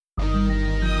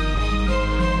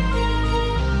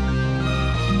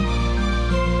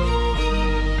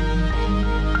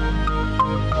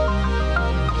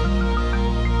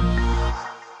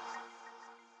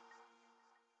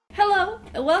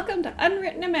Welcome to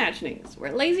Unwritten Imaginings,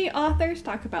 where lazy authors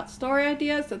talk about story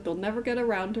ideas that they'll never get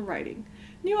around to writing.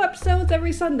 New episodes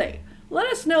every Sunday. Let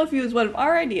us know if you use one of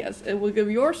our ideas, and we'll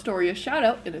give your story a shout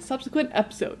out in a subsequent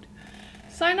episode.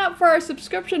 Sign up for our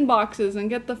subscription boxes and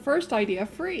get the first idea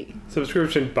free.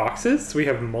 Subscription boxes? We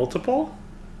have multiple?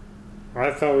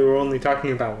 I thought we were only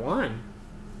talking about one.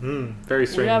 Very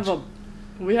strange.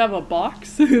 We have a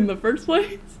box in the first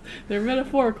place. They're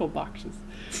metaphorical boxes.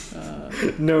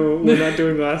 No, we're not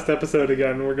doing last episode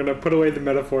again. We're gonna put away the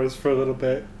metaphors for a little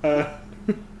bit.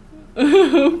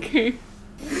 Okay.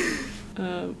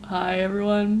 Hi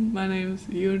everyone, my name's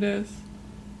Eunice.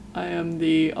 I am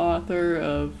the author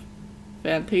of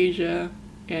Fantasia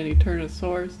and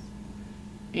Eternosaurus.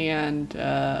 And,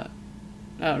 I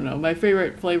don't know, my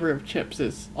favorite flavor of chips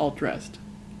is all dressed.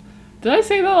 Did I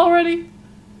say that already?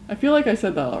 I feel like I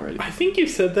said that already. I think you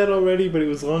said that already, but it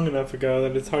was long enough ago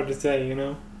that it's hard to say, you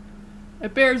know?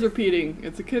 It bears repeating.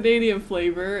 It's a Canadian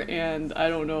flavor, and I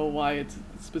don't know why it's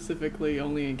specifically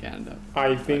only in Canada.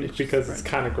 I think because it's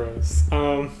kind of gross.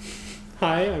 Hi,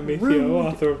 I'm Matheo,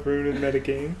 author of Rune and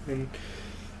Metagame, and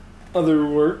other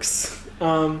works.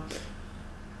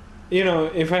 You know,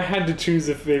 if I had to choose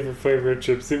a favorite flavor of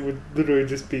chips, it would literally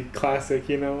just be classic,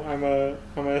 you know? I'm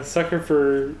a sucker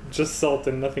for just salt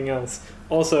and nothing else.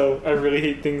 Also, I really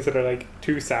hate things that are, like,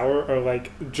 too sour or,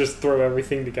 like, just throw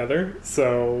everything together.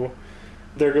 So,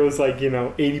 there goes, like, you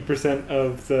know, 80%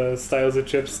 of the styles of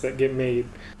chips that get made.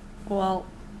 Well,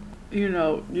 you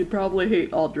know, you'd probably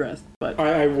hate all dressed, but...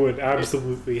 I would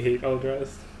absolutely hate all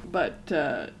dressed.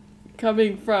 But,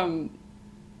 coming from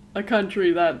a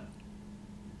country that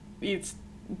eats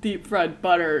deep-fried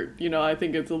butter, you know, I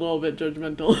think it's a little bit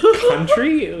judgmental.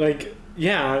 Country? Like,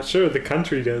 yeah, sure, the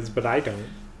country does, but I don't.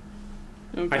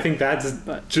 Okay. I think that's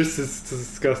just as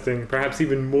disgusting, perhaps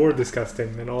even more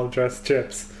disgusting than all-dressed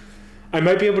chips. I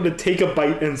might be able to take a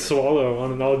bite and swallow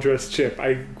on an all-dressed chip.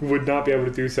 I would not be able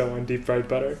to do so on deep-fried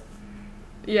butter.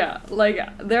 Yeah, like,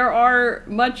 there are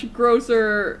much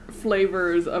grosser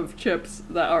flavors of chips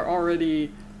that are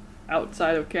already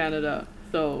outside of Canada,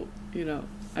 so, you know,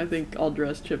 I think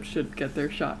all-dressed chips should get their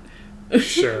shot.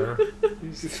 Sure.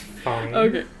 It's fine.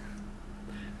 Okay.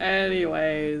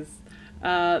 Anyways,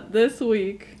 this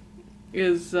week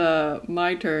is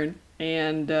my turn,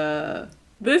 and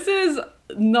this is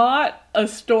not a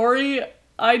story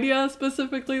idea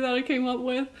specifically that I came up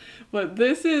with, but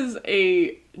this is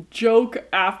a joke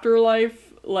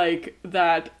afterlife, like,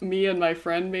 that me and my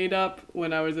friend made up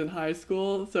when I was in high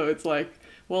school. So it's like,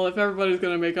 well, if everybody's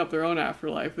going to make up their own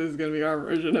afterlife, this is going to be our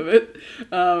version of it.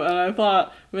 And I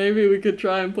thought maybe we could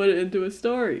try and put it into a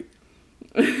story.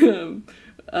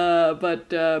 But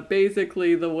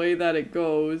basically the way that it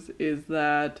goes is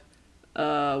that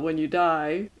when you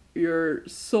die, your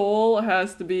soul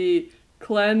has to be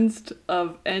cleansed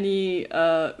of any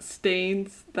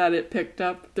stains that it picked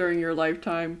up during your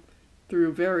lifetime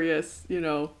through various, you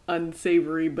know,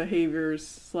 unsavory behaviors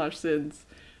 / sins.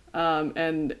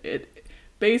 And it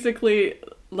basically,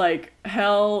 like,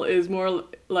 hell is more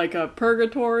like a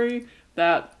purgatory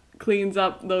that cleans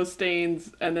up those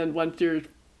stains, and then once your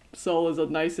soul is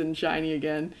nice and shiny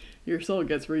again, your soul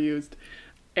gets reused.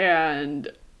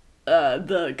 And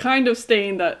the kind of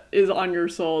stain that is on your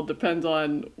soul depends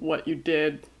on what you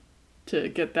did to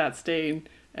get that stain,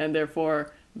 and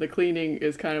therefore the cleaning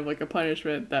is kind of like a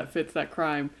punishment that fits that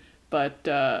crime. But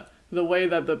the way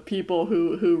that the people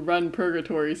who run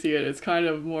purgatory see it is kind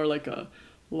of more like a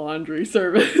laundry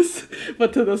service,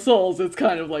 but to the souls it's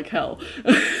kind of like hell.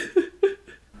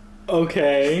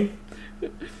 Okay.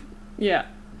 Yeah.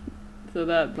 So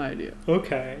that's my idea.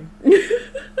 Okay.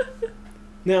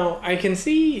 Now, I can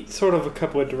see sort of a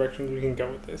couple of directions we can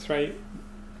go with this, right?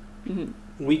 Mm-hmm.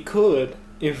 We could,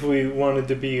 if we wanted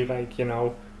to be, like, you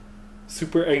know,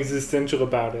 super existential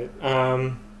about it,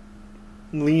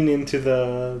 lean into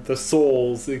the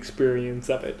soul's experience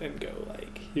of it and go,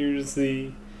 like, here's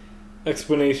the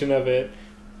explanation of it.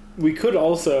 We could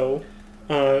also,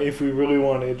 if we really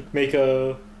wanted, make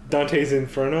a Dante's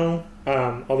Inferno,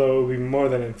 although it would be more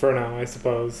than Inferno, I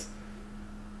suppose.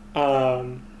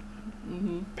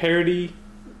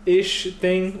 Parody-ish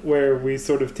thing where we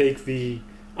sort of take the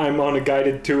I'm on a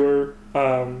guided tour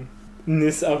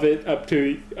ness of it up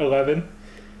to 11.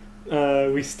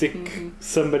 We stick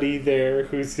somebody there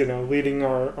who's, you know, leading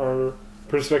our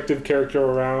prospective character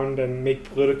around and make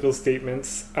political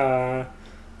statements.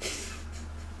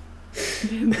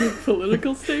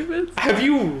 Political statements? Have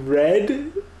you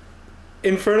read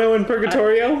Inferno and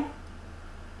Purgatorio?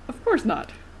 Of course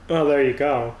not. Oh, there you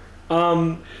go.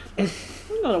 I'm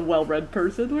not a well-read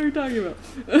person. What are you talking about?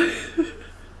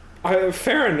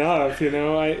 Fair enough,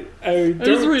 I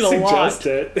just read don't a lot. suggest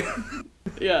it.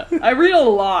 Yeah, I read a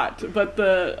lot, but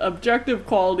the objective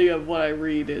quality of what I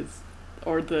read is,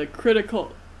 or the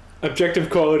critical... Objective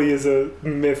quality is a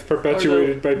myth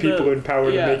perpetuated by people in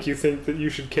power to make you think that you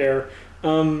should care.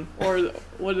 Or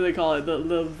what do they call it?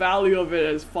 The value of it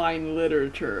as fine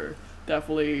literature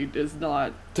definitely is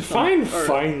not... Define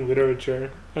fine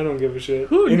literature. I don't give a shit.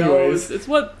 Who knows? It's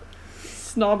what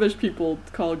snobbish people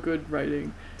call good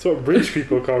writing. It's what rich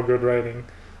people call good writing.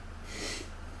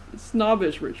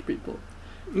 Snobbish rich people.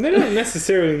 They don't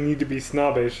necessarily need to be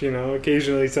snobbish,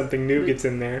 Occasionally something new gets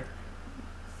in there.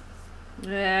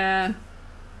 Yeah.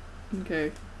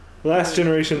 Okay. Last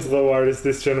generation's low art is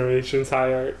this generation's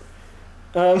high art.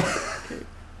 Okay.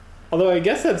 Although I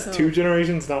guess that's 2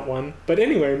 generations, not 1. But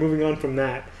anyway, moving on from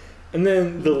that. And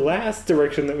then the last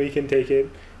direction that we can take it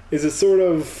is a sort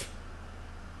of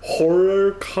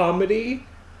horror comedy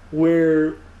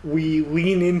where we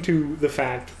lean into the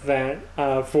fact that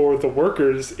for the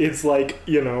workers, it's like,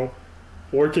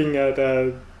 working at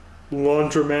a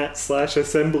laundromat /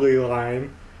 assembly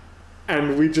line.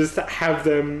 And we just have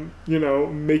them,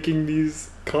 making these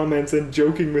comments and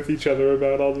joking with each other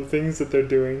about all the things that they're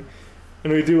doing.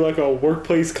 And we do like a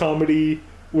workplace comedy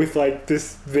with like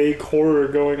this vague horror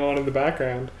going on in the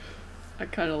background. I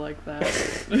kind of like that.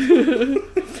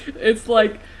 It's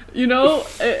like,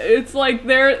 it's like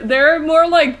they're more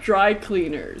like dry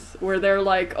cleaners, where they're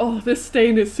like, oh, this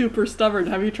stain is super stubborn.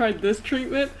 Have you tried this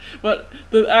treatment? But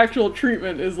the actual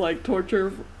treatment is like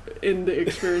torture in the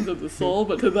experience of the soul,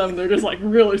 but to them they're just like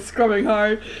really scrubbing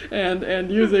hard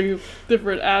and using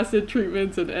different acid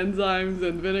treatments and enzymes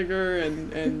and vinegar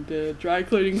and dry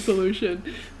cleaning solution.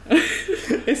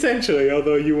 Essentially,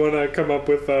 although you want to come up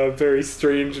with very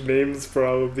strange names for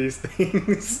all of these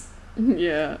things.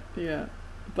 Yeah.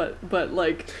 But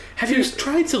like... Have you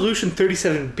tried Solution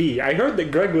 37B? I heard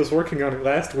that Greg was working on it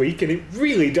last week, and it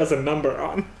really does a number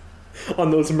on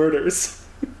those murders.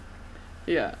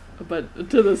 Yeah. But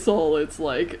to the soul, it's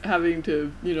like having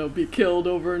to, be killed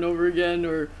over and over again,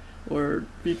 or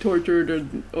be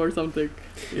tortured or something.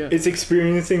 Yeah. It's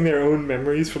experiencing their own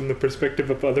memories from the perspective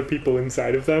of other people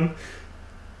inside of them.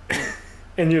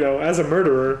 And as a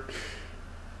murderer.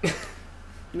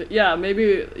 Yeah,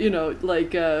 maybe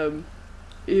like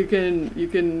you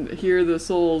can hear the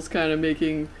souls kind of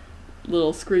making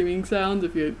little screaming sounds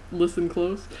if you listen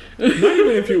close. Not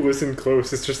even if you listen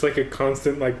close, it's just like a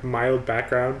constant like mild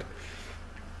background.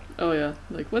 Oh yeah,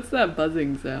 like what's that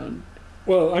buzzing sound?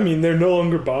 Well, I mean, they're no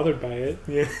longer bothered by it.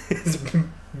 Yeah, it's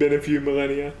been a few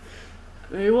millennia.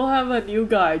 Maybe we'll have a new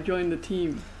guy join the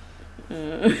team.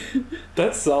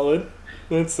 That's solid.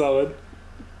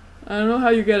 I don't know how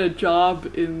you get a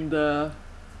job in the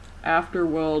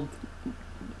afterworld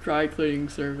dry cleaning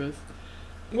service.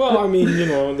 Well, I mean,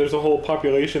 there's a whole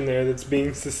population there that's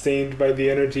being sustained by the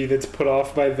energy that's put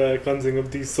off by the cleansing of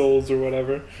these souls or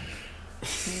whatever.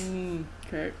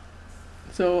 Okay.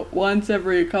 So once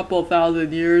every couple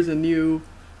thousand years, a new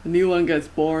one gets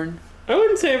born. I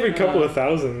wouldn't say every couple of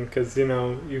thousand, because,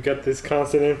 you get this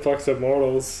constant influx of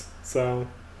mortals, so...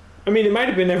 I mean, it might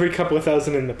have been every couple of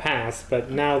thousand in the past, but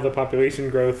now the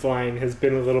population growth line has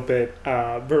been a little bit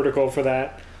vertical for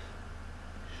that.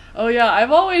 Oh yeah,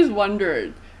 I've always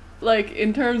wondered, like,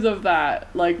 in terms of that,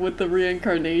 like, with the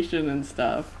reincarnation and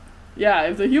stuff. Yeah,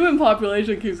 if the human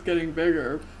population keeps getting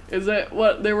bigger, is it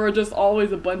what, there were just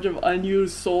always a bunch of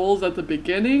unused souls at the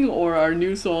beginning, or are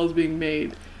new souls being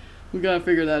made? We gotta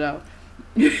figure that out.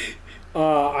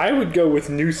 I would go with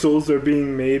new souls are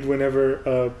being made whenever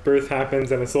a birth happens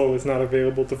and a soul is not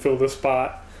available to fill the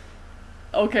spot.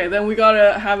 Okay, then we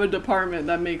gotta have a department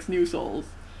that makes new souls.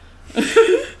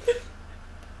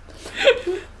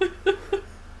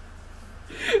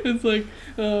 It's like,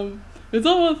 it's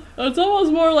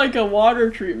almost more like a water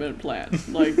treatment plant.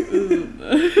 Like,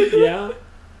 yeah,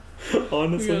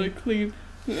 honestly, we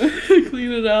gotta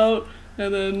clean it out,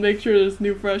 and then make sure there's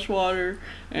new fresh water,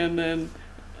 and then,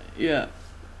 yeah,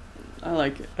 I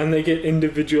like it. And they get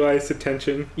individualized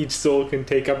attention. Each soul can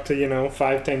take up to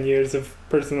 5-10 years of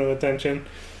personal attention.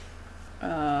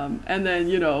 And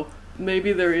then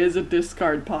maybe there is a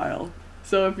discard pile.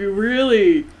 So if you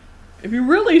really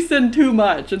send too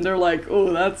much and they're like,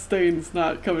 oh, that stain's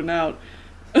not coming out,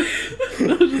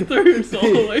 they'll just throw your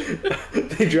soul away.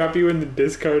 They drop you in the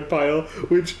discard pile,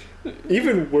 which,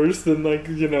 even worse than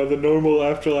the normal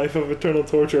afterlife of eternal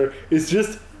torture, is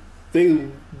just they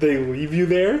leave you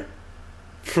there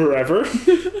forever,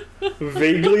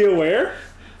 vaguely aware.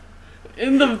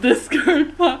 in the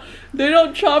discard pile. They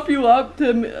don't chop you up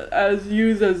to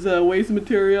use as waste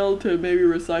material to maybe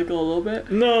recycle a little bit.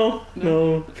 No,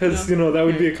 because that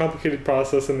would be a complicated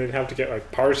process, and they'd have to get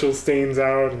like partial stains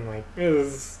out, and like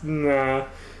nah.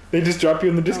 They just drop you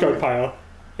in the discard pile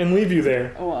and leave you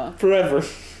there forever.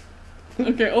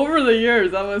 Okay, over the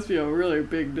years, that must be a really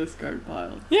big discard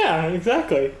pile. Yeah,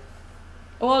 exactly.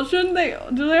 Well, shouldn't they?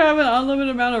 Do they have an unlimited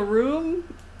amount of room?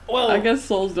 Well, I guess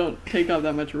souls don't take up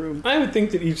that much room. I would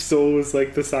think that each soul was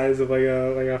like the size of like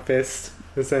a fist,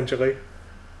 essentially.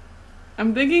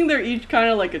 I'm thinking they're each kind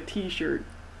of like a T-shirt,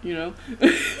 kind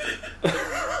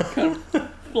of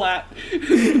flat.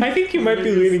 I think you might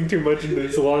be leaning too much into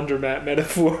this laundromat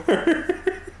metaphor.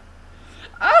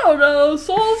 I don't know.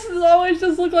 Souls always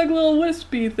just look like little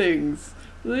wispy things.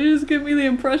 They just give me the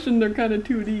impression they're kind of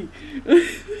 2D.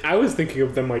 I was thinking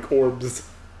of them like orbs.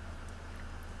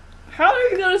 How are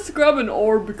you gonna scrub an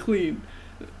orb clean?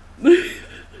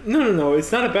 No.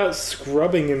 It's not about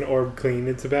scrubbing an orb clean.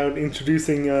 It's about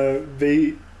introducing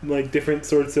different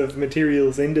sorts of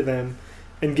materials into them,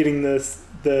 and getting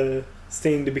the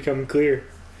stain to become clear.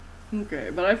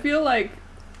 Okay, but I feel like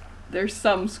there's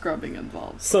some scrubbing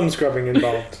involved. Some scrubbing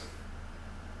involved.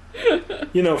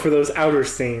 For those outer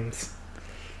stains.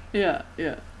 Yeah.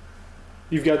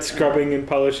 You've got scrubbing and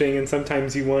polishing, and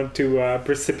sometimes you want to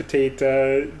precipitate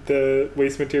the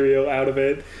waste material out of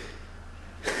it.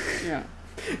 Yeah.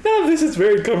 Now, this is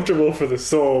very comfortable for the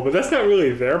soul, but that's not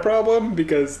really their problem,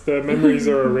 because the memories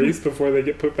are erased before they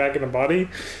get put back in the body.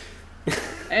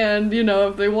 And,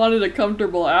 if they wanted a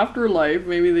comfortable afterlife,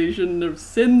 maybe they shouldn't have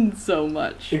sinned so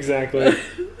much. Exactly.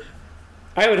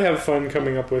 I would have fun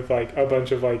coming up with, like, a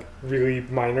bunch of, like, really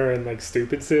minor and, like,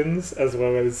 stupid sins, as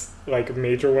well as, like,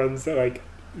 major ones that, like,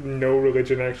 no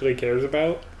religion actually cares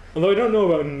about. Although I don't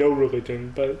know about no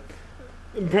religion, but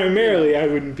primarily I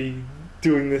wouldn't be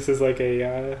doing this as, like,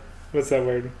 a, what's that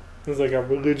word? As, like, a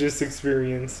religious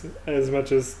experience, as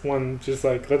much as one just,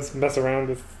 like, let's mess around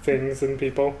with things and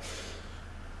people.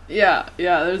 Yeah,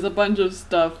 there's a bunch of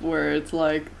stuff where it's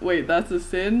like, wait, that's a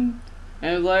sin?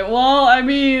 And it's like, well, I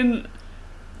mean,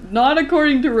 not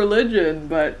according to religion,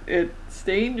 but it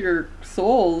stained your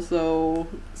soul, so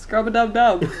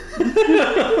scrub-a-dub-dub.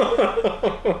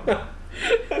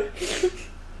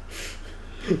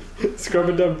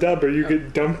 Scrub-a-dub-dub, or you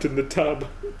get dumped in the tub.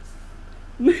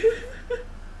 It's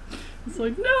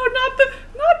like, no, not the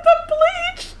bleach! Not the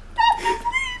bleach!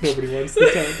 Nobody wants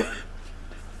the tub.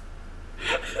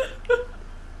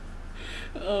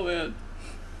 Oh, man.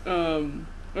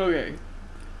 Okay.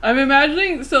 I'm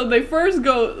imagining, so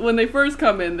when they first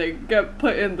come in, they get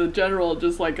put in the general,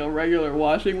 just like a regular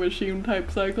washing machine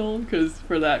type cycle, because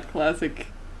for that classic,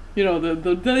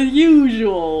 the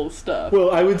usual stuff. Well,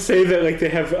 I would say that, like, they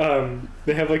have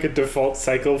like a default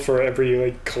cycle for every,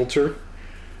 like, culture.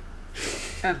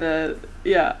 And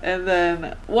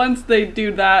then once they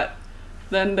do that,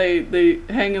 then they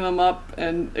hang them up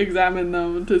and examine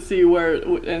them to see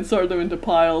and sort them into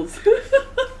piles.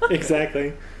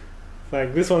 Exactly.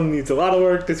 Like, this one needs a lot of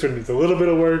work, this one needs a little bit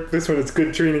of work, this one is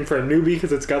good training for a newbie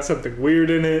because it's got something weird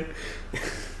in it.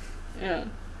 Yeah.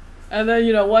 And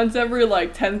then, once every,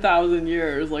 like, 10,000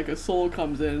 years, like, a soul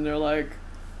comes in and they're like,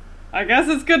 I guess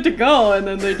it's good to go, and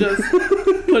then they just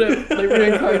they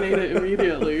reincarnate it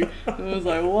immediately. And it was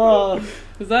like, whoa,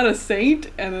 is that a saint?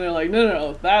 And then they're like,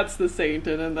 no, that's the saint,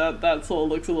 and then that soul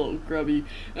looks a little grubby.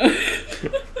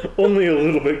 Only a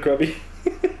little bit grubby.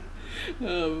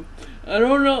 I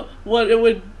don't know what it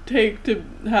would take to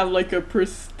have, like, a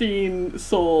pristine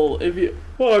soul if you...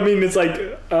 Well, I mean, it's like,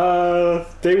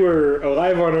 they were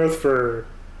alive on Earth for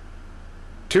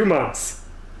 2 months.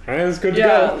 And it's good to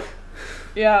go.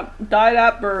 Yeah, died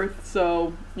at birth,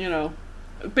 so,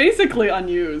 basically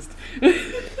unused.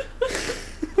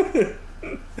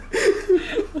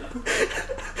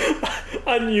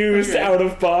 Unused, okay. Out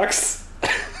of box.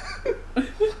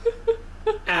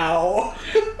 Ow.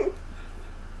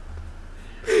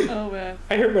 Oh, man.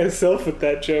 I hurt myself with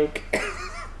that joke.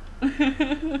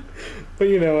 But,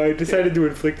 I decided to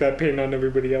inflict that pain on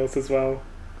everybody else as well.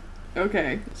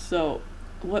 Okay, so,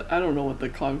 I don't know what the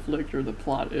conflict or the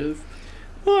plot is.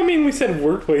 Well, I mean, we said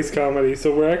workplace comedy,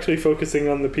 so we're actually focusing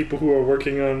on the people who are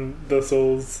working on the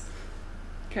souls.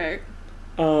 Okay.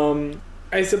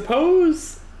 I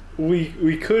suppose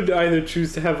we could either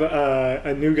choose to have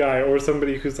a new guy or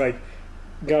somebody who's, like,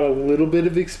 got a little bit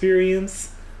of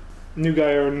experience. New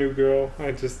guy or new girl.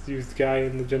 I just used guy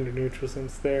in the gender neutral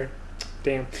sense there.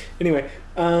 Damn. Anyway,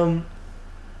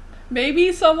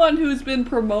 maybe someone who's been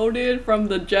promoted from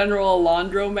the general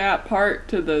laundromat part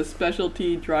to the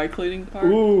specialty dry cleaning part.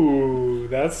 Ooh,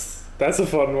 that's That's a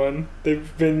fun one.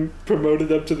 They've been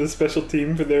promoted up to the special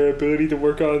team for their ability to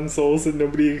work on souls that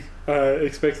nobody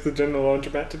expects the general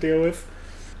laundromat to deal with.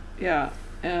 Yeah,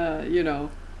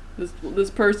 this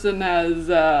person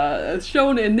has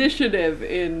shown initiative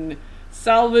in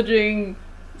salvaging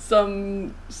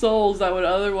some souls that would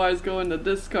otherwise go in the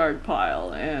discard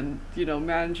pile, and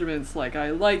management's like,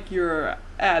 I like your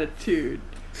attitude.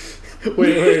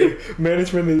 Wait,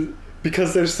 management is,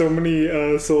 because there's so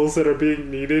many souls that are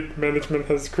being needed, management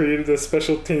has created a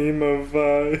special team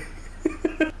of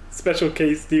special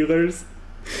case dealers.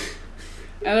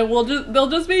 And they'll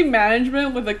just be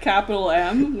management with a capital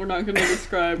M. We're not going to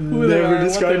describe who they are. Never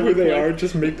describe who they are,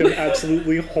 just make them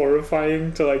absolutely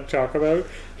horrifying to talk about.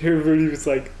 Everybody was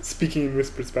speaking in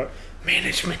whispers about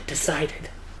management decided.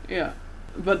 Yeah.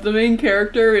 But the main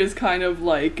character is kind of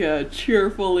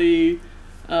cheerfully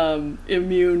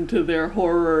immune to their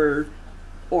horror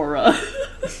aura.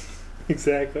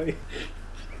 Exactly.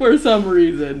 For some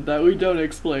reason that we don't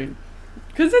explain.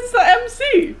 Because it's the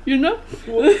MC,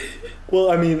 Well,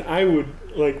 I mean, I would,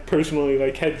 personally,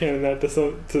 headcanon that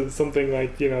to something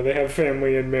they have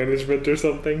family and management or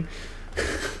something.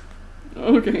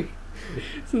 Okay.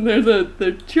 So they're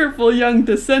the cheerful young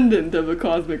descendant of a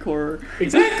cosmic horror.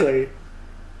 Exactly.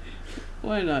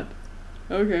 Why not?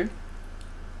 Okay.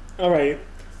 Alright.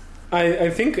 I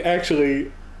think,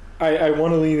 actually, I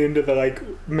want to lean into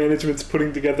the, management's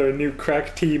putting together a new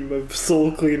crack team of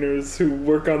soul cleaners who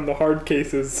work on the hard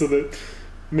cases so that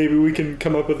maybe we can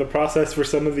come up with a process for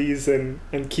some of these and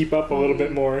keep up a little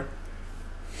bit more.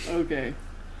 Okay.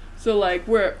 So,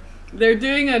 they're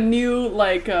doing a new,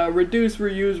 reduce,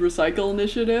 reuse, recycle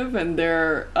initiative, and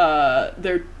their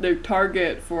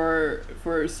target for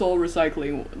soul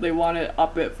recycling, they want to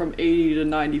up it from 80 to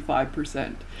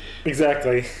 95%.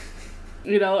 Exactly.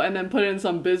 And then put in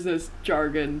some business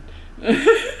jargon.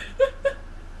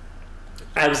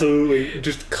 Absolutely.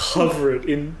 Just cover it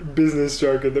in business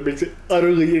jargon that makes it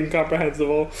utterly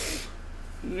incomprehensible.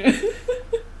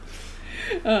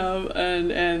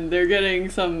 And they're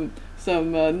getting some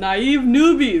naive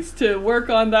newbies to work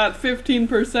on that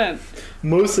 15%.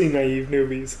 Mostly naive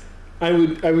newbies. I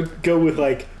would go with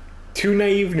 2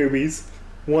 naive newbies,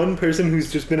 1 person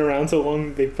who's just been around so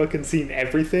long they've fucking seen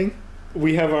everything.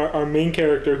 We have our main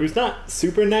character who's not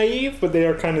super naive, but they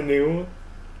are kind of new.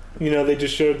 They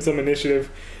just showed some initiative.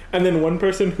 And then 1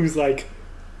 person who's like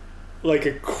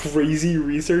a crazy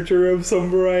researcher of some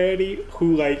variety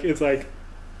who is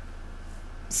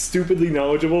stupidly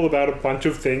knowledgeable about a bunch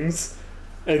of things.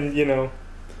 And,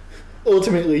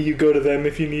 ultimately you go to them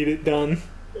if you need it done.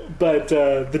 But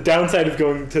the downside of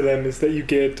going to them is that you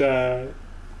get,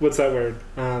 what's that word?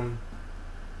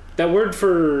 That word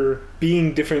for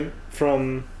being different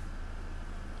from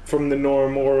the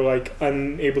norm or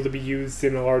unable to be used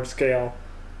in a large scale.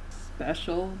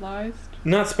 Specialized?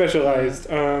 Not specialized.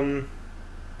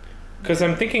 Because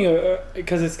I'm thinking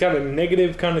because it's got a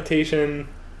negative connotation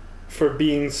for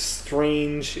being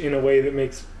strange in a way that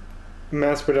makes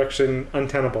mass production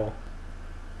untenable.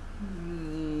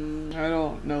 I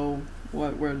don't know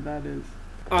what word that is.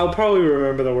 I'll probably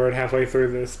remember the word halfway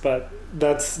through this, but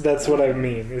that's what I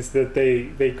mean, is that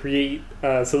they create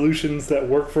solutions that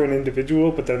work for an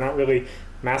individual, but they're not really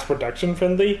mass production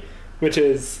friendly, which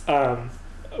is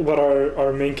what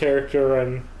our main character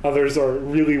and others are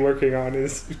really working on,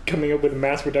 is coming up with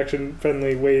mass production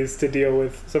friendly ways to deal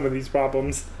with some of these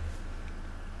problems.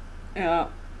 Yeah.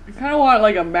 I kind of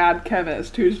want a mad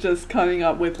chemist who's just coming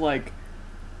up with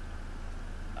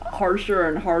harsher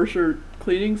and harsher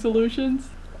cleaning solutions.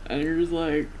 And you're just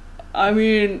I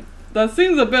mean, that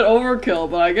seems a bit overkill,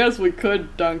 but I guess we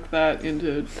could dunk that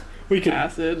into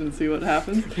acid and see what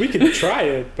happens. We could try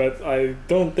it, but I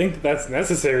don't think that's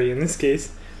necessary in this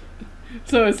case.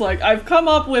 So it's I've come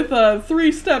up with a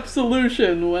 3-step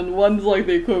solution when one's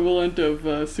the equivalent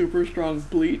of super strong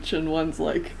bleach, and one's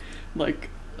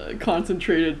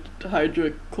concentrated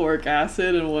hydrochloric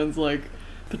acid, and one's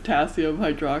potassium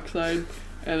hydroxide.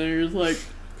 And then you're just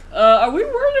are we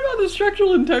worried about the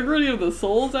structural integrity of the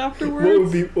souls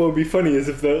afterwards? What would be funny is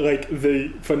if they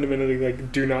fundamentally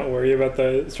do not worry about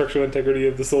the structural integrity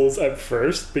of the souls at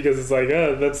first, because it's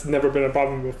that's never been a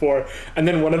problem before, and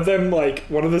then one of them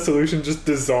one of the solutions just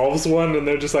dissolves one, and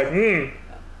they're just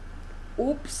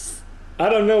oops, I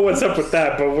don't know what's up with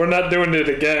that, but we're not doing it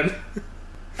again.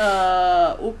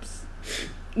 Oops.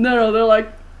 No,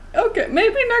 they're okay,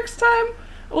 maybe next time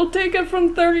we'll take it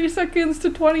from 30 seconds to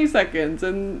 20 seconds,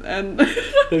 and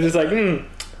they're just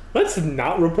let's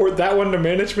not report that one to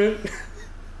management.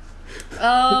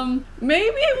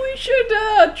 Maybe we should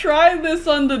try this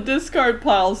on the discard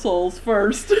pile souls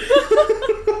first.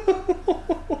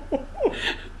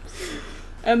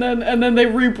 then they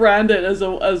rebrand it as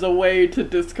a way to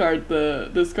discard the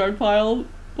discard pile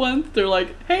ones. They're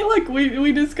like, hey, look,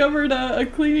 we discovered a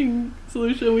cleaning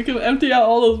solution. We can empty out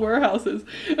all those warehouses.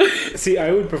 See,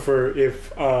 I would prefer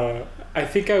if I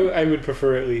think I would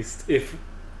prefer at least if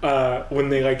when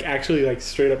they like actually like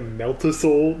straight up melt a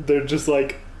soul, they're just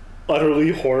like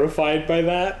utterly horrified by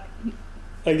that.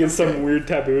 Like it's some weird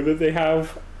taboo that they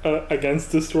have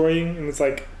against destroying, and it's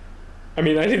like, I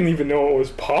mean, I didn't even know it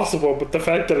was possible, but the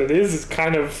fact that it is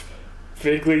kind of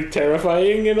vaguely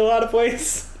terrifying in a lot of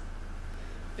ways.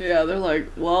 Yeah, they're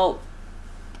like, well,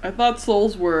 I thought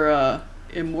souls were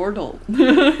immortal.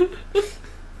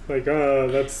 Like,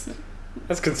 that's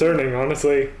concerning,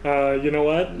 honestly. You know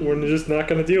what? We're just not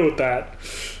gonna deal with that.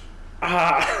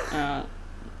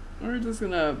 We're just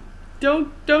gonna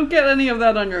don't get any of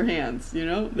that on your hands, you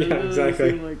know? Yeah,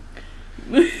 exactly. Like...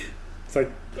 It's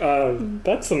like,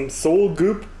 that's some soul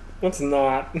goop. That's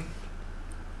not.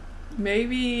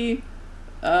 Maybe,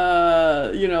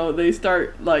 they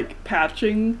start like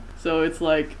patching, so it's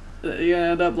like you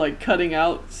end up like cutting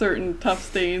out certain tough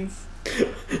stains.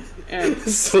 And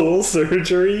soul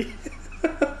surgery.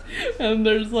 And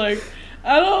there's like,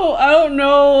 I don't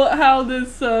know how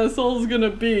this soul's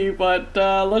gonna be, but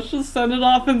let's just send it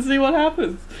off and see what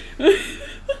happens.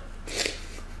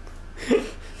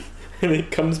 And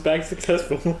it comes back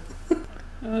successful.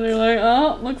 And they're like,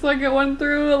 oh, looks like it went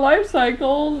through a life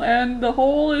cycle and the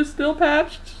hole is still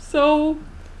patched, so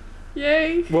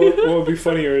yay. What would be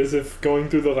funnier is if going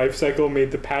through the life cycle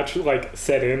made the patch like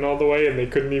set in all the way and they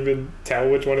couldn't even tell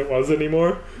which one it was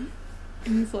anymore.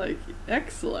 And it's like,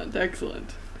 excellent.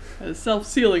 Has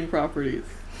self-sealing properties.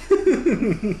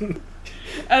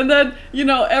 And then,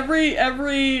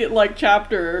 every like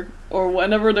chapter or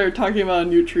whenever they're talking about a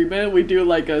new treatment, we do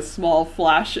like a small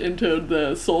flash into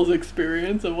the soul's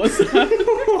experience of what's happening.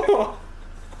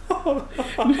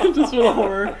 Just for the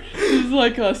horror. It's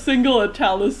like a single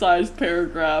italicized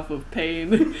paragraph of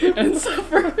pain and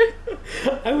suffering.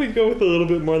 I would go with a little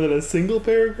bit more than a single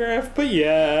paragraph, but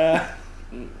yeah.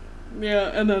 Yeah,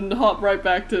 and then hop right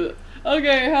back to,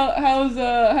 okay,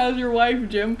 how's your wife,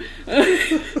 Jim?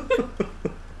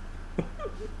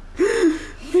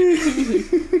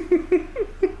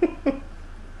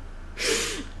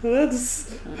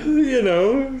 That's,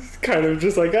 kind of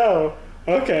just like, oh,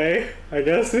 okay, I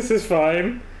guess this is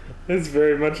fine. It's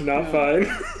very much not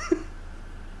fine.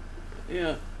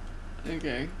 Yeah.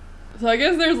 Okay. So I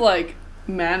guess there's like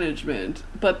management,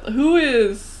 but who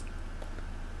is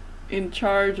in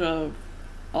charge of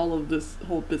all of this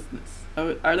whole business?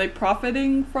 Are they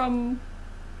profiting from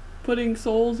putting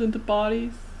souls into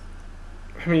bodies?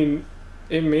 I mean,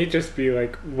 it may just be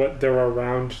like what they're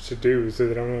around to do, so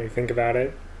they don't really think about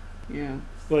it. Yeah.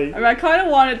 Like, I kind of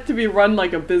want it to be run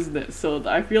like a business, so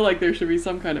I feel like there should be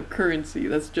some kind of currency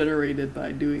that's generated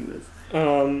by doing this.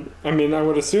 I mean, I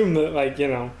would assume that, like,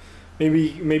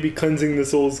 maybe cleansing the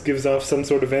souls gives off some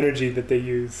sort of energy that they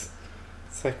use.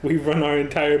 It's like, we run our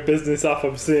entire business off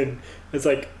of sin. It's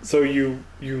like, so you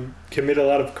commit a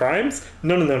lot of crimes?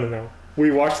 No.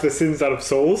 We wash the sins out of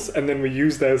souls, and then we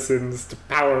use those sins to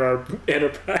power our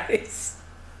enterprise.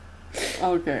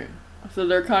 Okay. So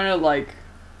they're kind of like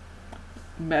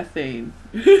methane.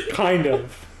 Kind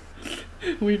of.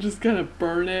 We just kind of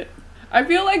burn it. I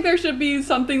feel like there should be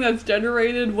something that's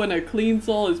generated when a clean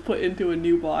soul is put into a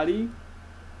new body.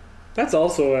 That's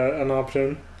also an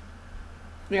option.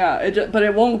 Yeah, but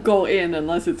it won't go in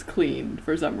unless it's clean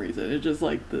for some reason. It just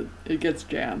like it gets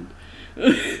jammed.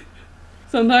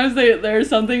 Sometimes there's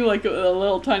something like a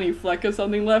little tiny fleck of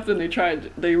something left, and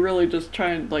they really just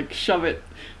try and like shove it.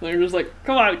 And they're just like,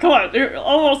 come on, you're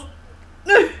almost.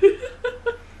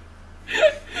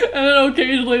 And then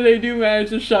occasionally they do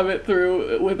manage to shove it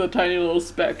through with a tiny little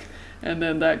speck, and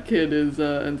then that kid ends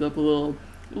up a little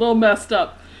messed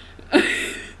up.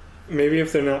 Maybe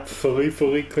if they're not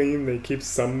fully clean, they keep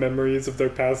some memories of their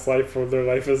past life or their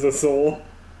life as a soul.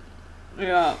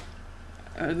 Yeah,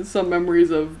 and some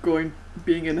memories of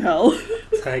being in hell.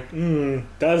 It's like,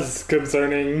 that's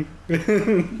concerning.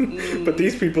 But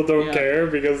these people don't care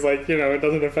because, like, it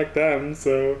doesn't affect them,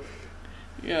 so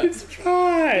yeah, it's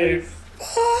fine.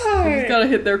 They just gotta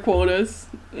hit their quotas.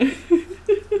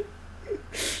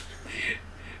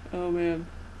 Oh man.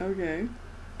 Okay.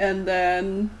 And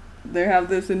then they have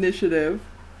this initiative,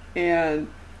 and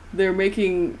they're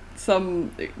making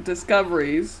some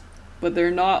discoveries, but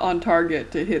they're not on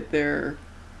target to hit their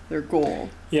goal.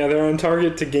 Yeah, they're on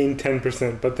target to gain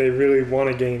 10%, but they really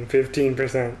want to gain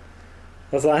 15%.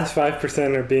 Those last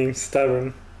 5% are being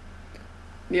stubborn.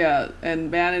 Yeah,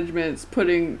 and management's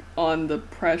putting on the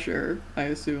pressure, I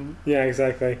assume. Yeah,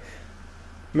 exactly.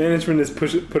 management is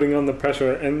putting on the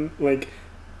pressure, and like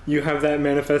you have that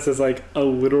manifest as like a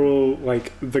literal,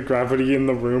 like the gravity in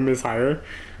the room is higher.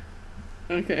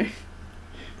 Okay.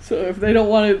 So if they don't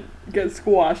want to get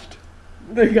squashed,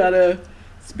 they gotta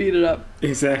speed it up.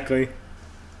 Exactly.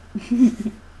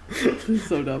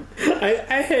 So dumb. I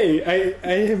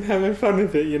am having fun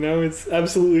with it, you know? It's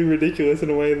absolutely ridiculous in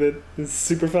a way that is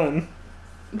super fun.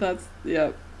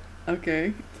 Yeah.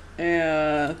 Okay.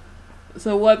 And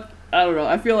so what, I don't know,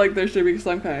 I feel like there should be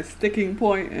some kind of sticking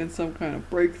point and some kind of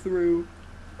breakthrough.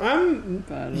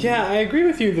 Yeah, I agree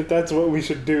with you that that's what we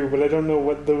should do, but I don't know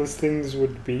what those things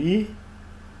would be.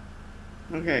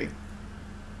 Okay.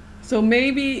 So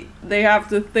maybe they have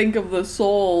to think of the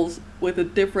souls with a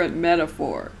different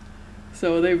metaphor.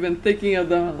 So they've been thinking of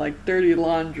them like dirty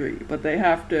laundry, but they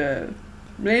have to...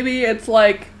 Maybe it's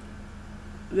like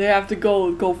they have to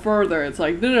go further. It's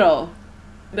like, no.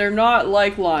 They're not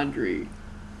like laundry.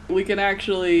 We can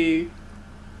actually,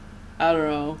 I don't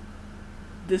know,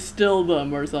 distill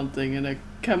them or something in a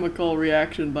chemical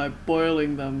reaction by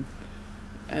boiling them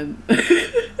and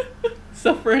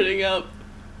separating out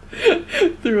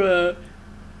through a...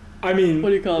 I mean, what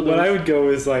do you call those? What I would go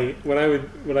is like what I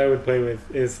would play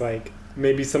with is like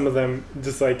maybe some of them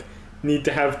just like need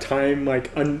to have time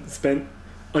like spent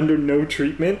under no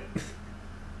treatment.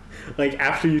 Like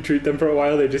after you treat them for a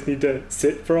while, they just need to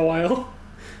sit for a while.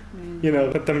 Mm-hmm. You know,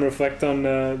 let them reflect on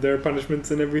their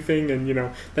punishments and everything, and you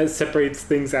know that separates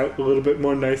things out a little bit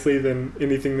more nicely than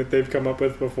anything that they've come up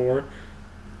with before.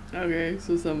 Okay,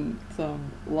 so some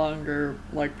longer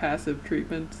like passive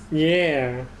treatments.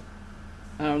 Yeah.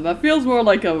 That feels more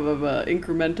like a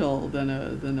incremental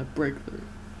than a breakthrough.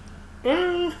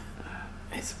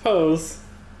 I suppose.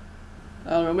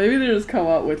 I don't know. Maybe they just come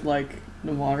up with like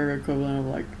the modern equivalent of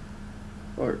like,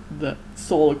 or the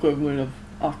soul equivalent of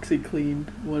OxyClean,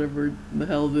 whatever the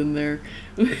hell's in there.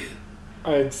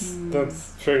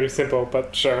 That's very simple,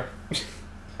 but sure.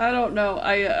 I don't know.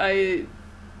 I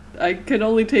can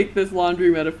only take this laundry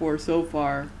metaphor so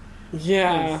far.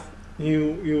 Yeah,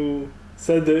 you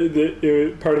said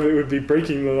that part of it would be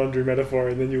breaking the laundry metaphor,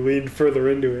 and then you leaned further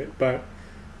into it, but...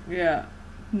 Yeah.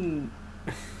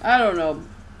 I don't know.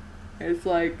 It's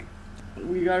like,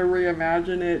 we gotta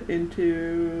reimagine it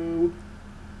into...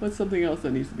 What's something else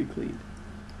that needs to be cleaned?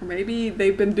 Or maybe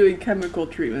they've been doing chemical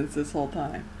treatments this whole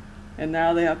time, and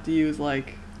now they have to use,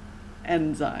 like,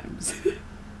 enzymes.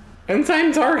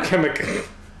 Enzymes are chemical.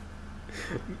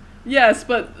 Yes,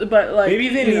 but like maybe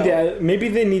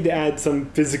they need to add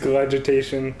some physical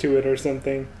agitation to it or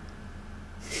something.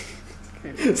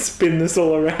 Okay. Spin this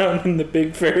all around in the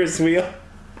big Ferris wheel.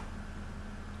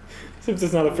 Except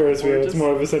it's not a Ferris wheel; it's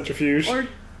more of a centrifuge.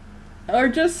 Or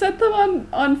just set them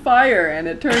on fire, and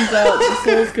it turns out the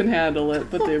souls can handle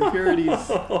it, but the impurities.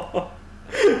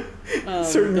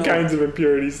 Certain kinds of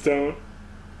impurities don't.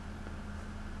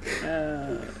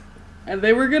 And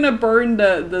they were gonna burn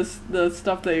the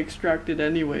stuff they extracted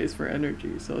anyways for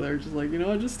energy, so they're just like, you know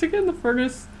what, just stick it in the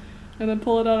furnace and then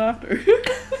pull it out after.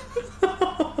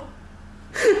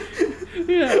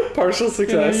 Yeah. Partial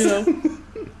success. You know.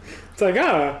 It's like,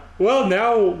 well,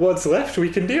 now what's left we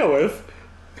can deal with.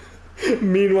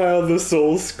 Meanwhile, the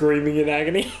soul screaming in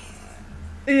agony.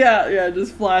 Yeah,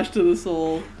 just flash to the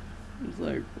soul. It's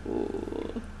like, oh.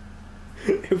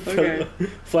 Okay.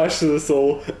 Flash to the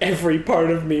soul. Every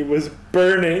part of me was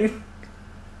burning.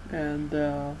 And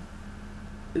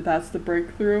that's the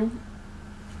breakthrough.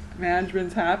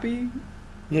 Management's happy.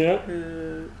 Yeah.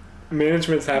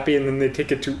 Management's happy, and then they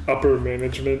take it to upper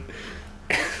management.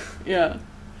 Yeah.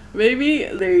 Maybe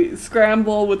they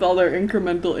scramble with all their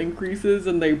incremental increases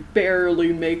and they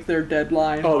barely make their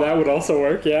deadline. Oh, that would also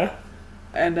work, yeah.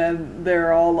 And then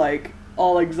they're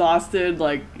all exhausted,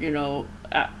 like, you know,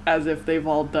 as if they've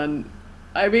all done...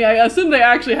 I mean, I assume they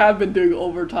actually have been doing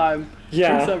overtime.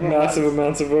 Yeah, massive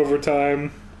amounts of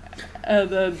overtime. And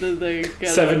then they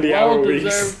get 70-hour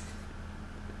weeks.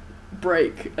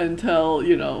 Break until,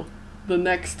 you know, the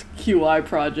next QI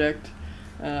project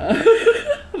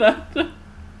that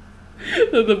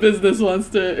the business wants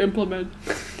to implement.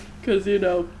 Because, you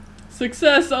know,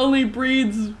 success only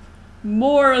breeds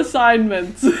more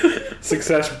assignments.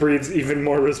 Success breeds even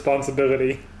more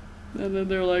responsibility. And then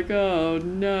they're like, oh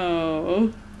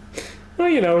no. Well,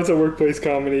 you know, it's a workplace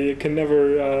comedy. It can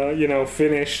never,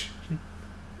 finish.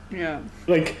 Yeah.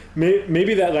 Like,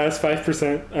 maybe that last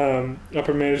 5%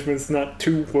 upper management's not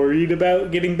too worried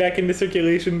about getting back into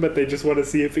circulation, but they just want to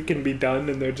see if it can be done,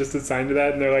 and they're just assigned to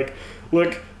that, and they're like,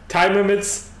 look, time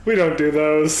limits, we don't do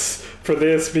those for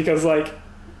this, because, like,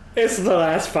 it's the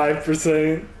last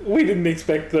 5%. We didn't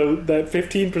expect that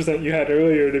 15% you had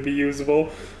earlier to be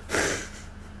usable.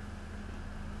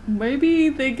 Maybe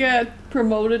they get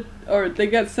promoted or they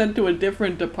get sent to a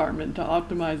different department to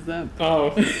optimize them. Oh,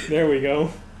 there we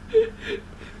go.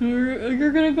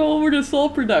 You're gonna go over to soul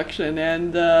production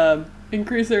and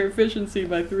increase their efficiency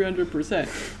by 300%.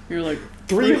 You're like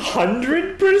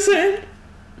 300%?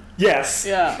 Yes.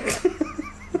 Yeah.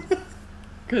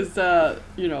 Because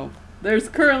there's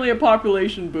currently a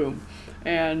population boom,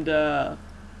 and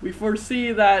we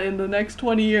foresee that in the next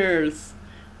 20 years,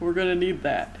 we're gonna need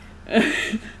that.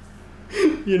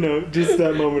 Just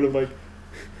that moment of like,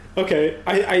 okay,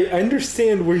 I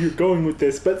understand where you're going with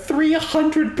this, but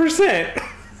 300%.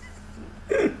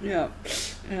 Yeah.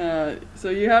 So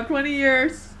you have 20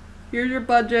 years. Here's your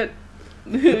budget.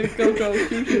 Go.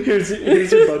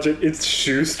 Here's your budget. It's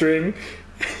shoestring.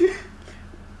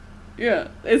 Yeah,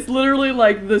 it's literally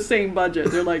like the same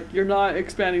budget. They're like, you're not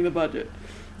expanding the budget.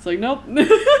 It's like, nope.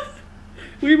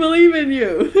 We believe in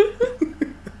you.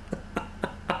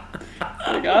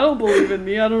 Like, I don't believe in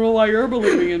me. I don't know why you're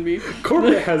believing in me.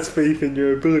 Corporate has faith in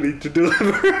your ability to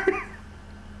deliver.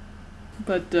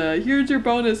 But here's your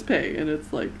bonus pay, and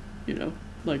it's like,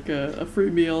 like a free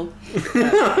meal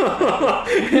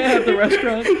at the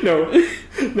restaurant. No,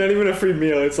 not even a free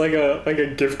meal. It's like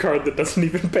a gift card that doesn't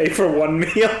even pay for one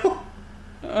meal.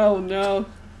 Oh no.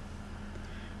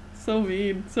 So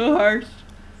mean, so harsh.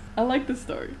 I like the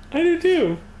story. I do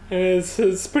too. And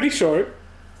it's pretty short,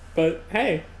 but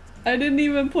hey. I didn't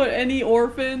even put any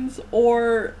orphans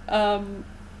or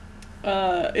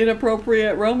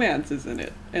inappropriate romances in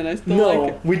it, and I still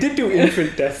like it. We did do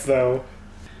infant death though.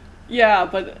 Yeah,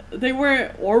 but they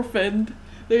weren't orphaned.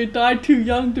 They died too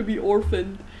young to be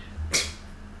orphaned.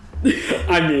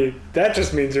 I mean, that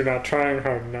just means you're not trying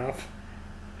hard enough.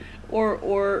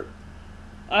 Or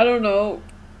I don't know.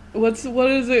 What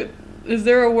is it? Is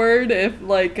there a word if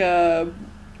like a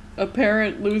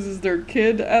parent loses their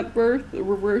kid at birth, a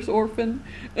reverse orphan?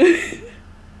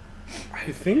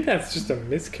 I think that's just a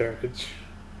miscarriage.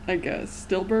 I guess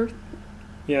stillbirth.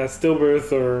 Yeah,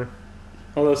 stillbirth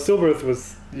although stillbirth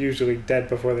was usually dead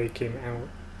before they came out.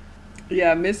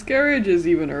 Yeah, miscarriage is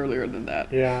even earlier than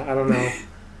that. Yeah, I don't know.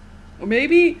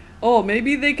 Maybe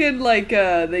they can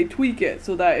they tweak it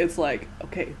so that it's like,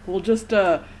 okay, we'll just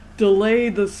delay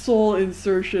the soul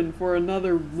insertion for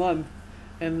another month,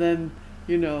 and then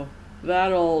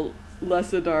that'll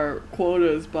lessen our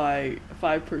quotas by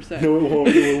 5%. No, it won't.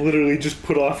 It will literally just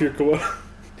put off your quota.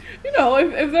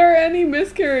 If there are any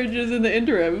miscarriages in the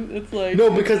interim, it's like no,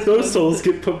 because those souls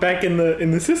get put back in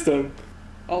the system.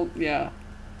 Oh yeah,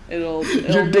 it'll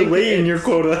you're delaying your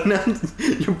quota. Now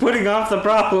you're putting off the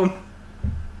problem.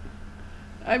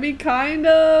 I mean, kind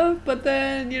of, but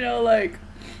then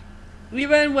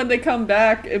even when they come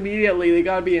back immediately, they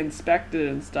gotta be inspected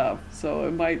and stuff. So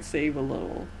it might save a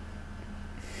little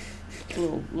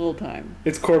time.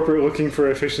 It's corporate looking for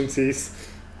efficiencies.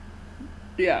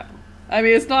 Yeah. I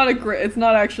mean, it's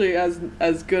not actually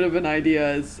as good of an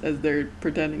idea as they're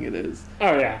pretending it is.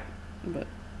 Oh yeah. But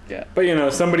yeah.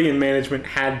 But somebody in management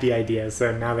had the idea,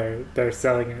 so now they're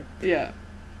selling it. Yeah.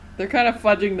 They're kind of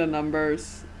fudging the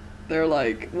numbers. They're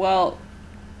like, well,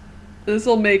 this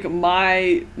will make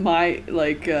my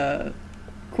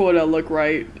quota look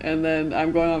right, and then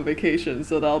I'm going on vacation,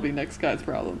 so that'll be next guy's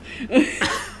problem.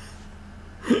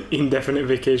 Indefinite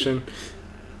vacation.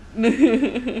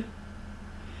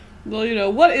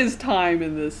 Well, what is time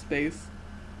in this space?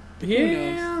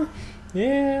 Yeah.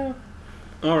 Yeah.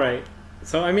 All right.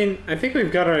 So, I mean, I think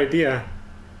we've got our idea.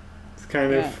 It's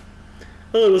kind of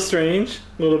a little strange,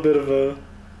 a little bit of a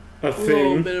thing. A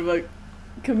little bit of a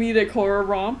comedic horror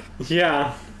romp.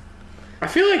 Yeah. I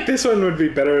feel like this one would be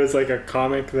better as like a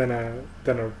comic than a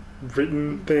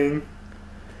written thing.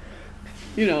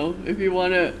 If you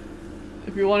want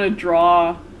to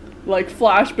draw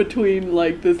flash between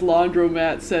this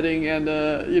laundromat setting and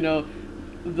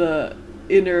the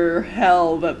inner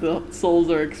hell that the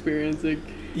souls are experiencing.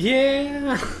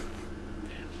 Yeah.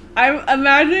 I'm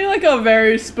imagining a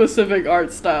very specific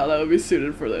art style that would be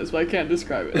suited for this, but I can't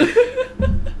describe it.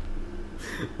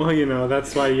 Well,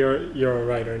 that's why you're a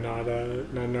writer, not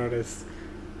an artist.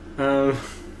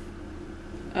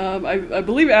 I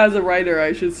believe as a writer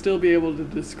I should still be able to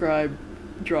describe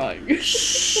drawing.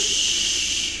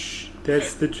 Shh.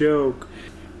 That's the joke.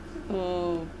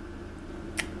 Oh.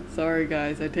 Sorry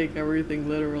guys, I take everything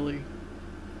literally.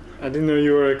 I didn't know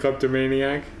you were a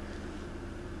kleptomaniac.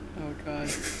 Oh god.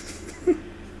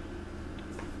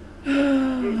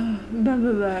 None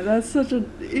of that. That's such a...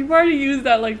 You've already used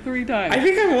that 3 times. I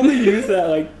think I've only used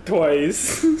that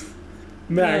twice.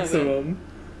 Maximum.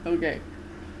 Okay.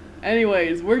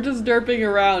 Anyways, we're just derping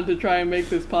around to try and make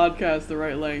this podcast the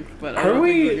right length, but I don't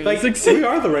think we're gonna Like, succeed. we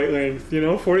are the right length,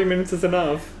 40 minutes is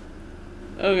enough.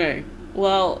 Okay,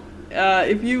 well,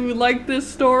 if you like this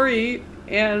story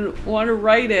and want to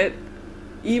write it,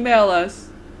 email us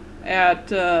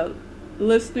at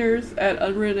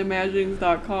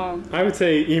listeners@unwrittenimaginings.com. I would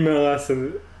say email us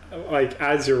and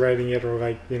as you're writing it or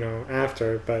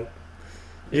after, but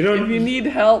you don't. If you need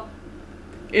help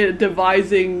in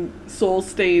devising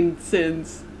soul-stained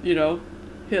sins, hit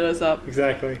us up.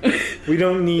 Exactly. We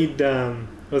don't need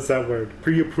what's that word?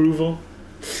 Pre-approval.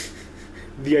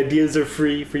 The ideas are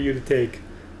free for you to take.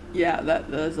 Yeah,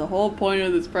 that's the whole point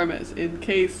of this premise. In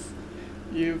case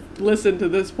you've listened to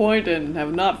this point and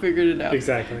have not figured it out.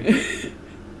 Exactly.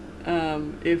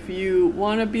 If you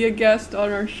want to be a guest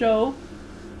on our show,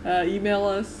 email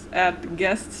us at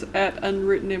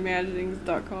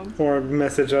guests@unwrittenimaginings.com. Or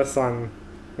message us on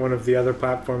one of the other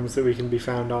platforms that we can be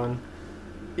found on.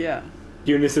 Yeah.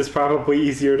 Eunice is probably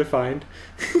easier to find.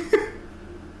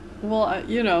 Well,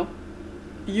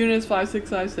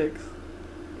 Eunice5656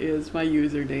 is my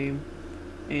username,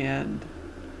 and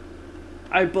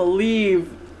I believe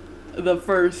the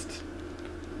first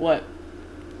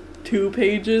 2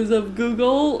 pages of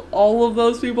Google, all of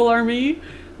those people are me.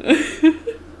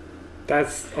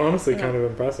 That's honestly kind of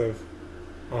impressive.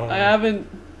 I haven't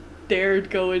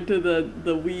dared go into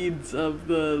the weeds of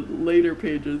the later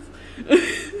pages.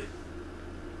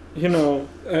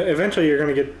 Eventually you're going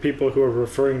to get people who are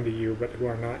referring to you, but who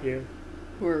are not you.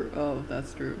 Oh,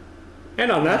 that's true.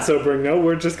 And on that sobering note,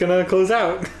 we're just going to close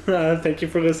out. Thank you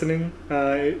for listening.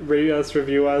 Rate us,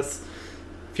 review us.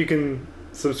 If you can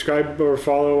subscribe or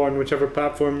follow on whichever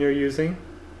platform you're using,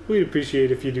 we'd appreciate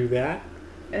if you do that.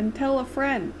 And tell a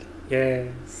friend.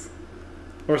 Yes.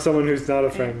 Or someone who's not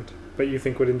a friend, but you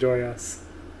think would enjoy us.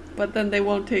 But then they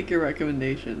won't take your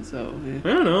recommendation, so... I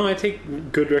don't know. I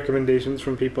take good recommendations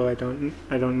from people I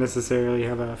don't necessarily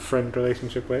have a friend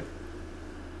relationship with.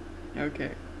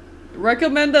 Okay.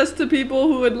 Recommend us to people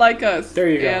who would like us. There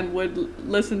you go. And would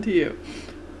listen to you.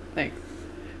 Thanks.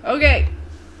 Okay.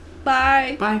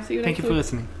 Bye. Bye. See you Thank next you for week.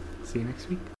 listening. See you next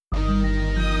week.